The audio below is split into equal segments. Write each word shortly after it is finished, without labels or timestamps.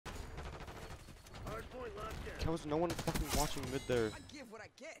How is no one fucking watching mid there? I give what I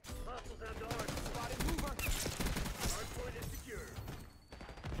get. Hostiles have the hard spotted mover. Hard point is secure.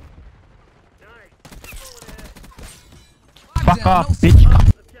 Nice. Going ahead. Fuck off, bitch.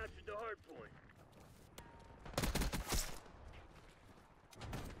 Hostiles have captured the hard point.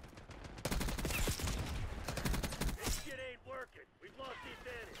 This shit ain't working. We've lost the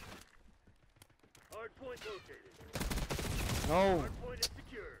advantage. Hard point located. No. Hard point is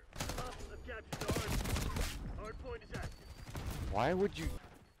secure. Hostiles have captured the hard point. Hard point is active. Why would you?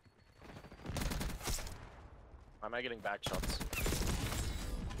 Why am I getting back shots?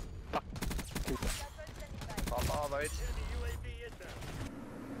 Fuck. All right. Enemy UAV inbound.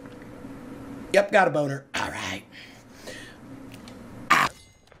 Yep, got a boner. All right.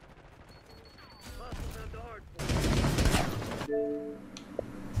 Hostiles have the hard point.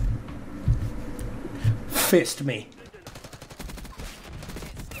 Fist me.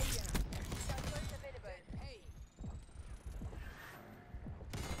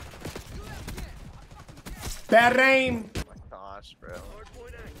 Bad aim. Oh my gosh, bro. Hard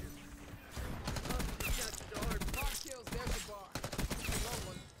point active. Hostiles have captured the hard point. Hard kills, there's the bar.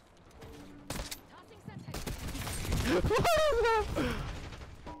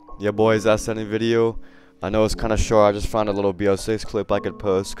 Yeah, boys, that's the end of the video. I know it's kind of short. I just found a little BO6 clip I could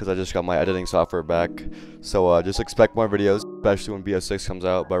post because I just got my editing software back. So just expect more videos, especially when BO6 comes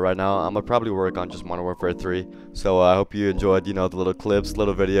out. But right now, I'm gonna probably work on just Modern Warfare 3. So I hope you enjoyed, you know, the little clips,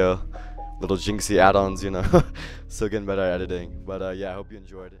 little video, little jinxie add-ons, you know. Still getting better at editing. But yeah, I hope you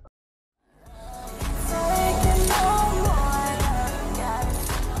enjoyed it.